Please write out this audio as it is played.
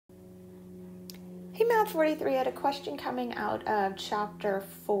Hey Math 43, I had a question coming out of chapter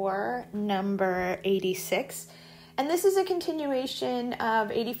 4, number 86. And this is a continuation of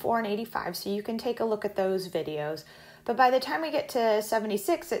 84 and 85, so you can take a look at those videos. But by the time we get to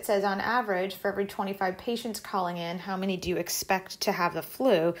 76, it says on average, for every 25 patients calling in, how many do you expect to have the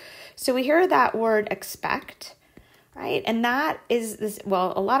flu? So we hear that word expect, right? And that is this,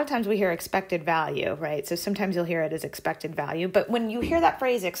 well, a lot of times we hear expected value, right? So sometimes you'll hear it as expected value. But when you hear that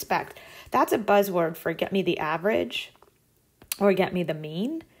phrase expect, that's a buzzword for get me the average or get me the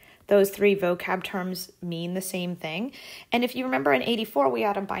mean. Those three vocab terms mean the same thing. And if you remember in 84, we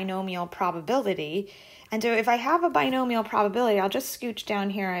had a binomial probability. And so if I have a binomial probability, I'll just scooch down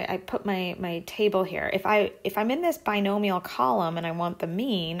here. I put my table here. If I'm in this binomial column and I want the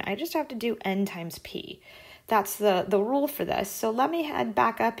mean, I just have to do n times p. That's the rule for this. So let me head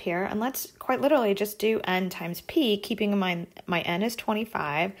back up here and let's quite literally just do n times p, keeping in mind my n is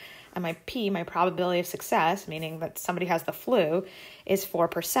 25 and my p, my probability of success, meaning that somebody has the flu, is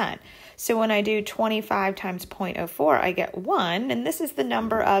 4%. So when I do 25 times 0.04, I get 1, and this is the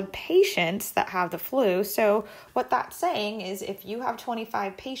number of patients that have the flu. So what that's saying is if you have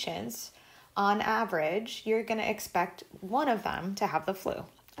 25 patients, on average, you're going to expect one of them to have the flu.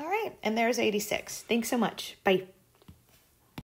 All right, and there's 86. Thanks so much. Bye.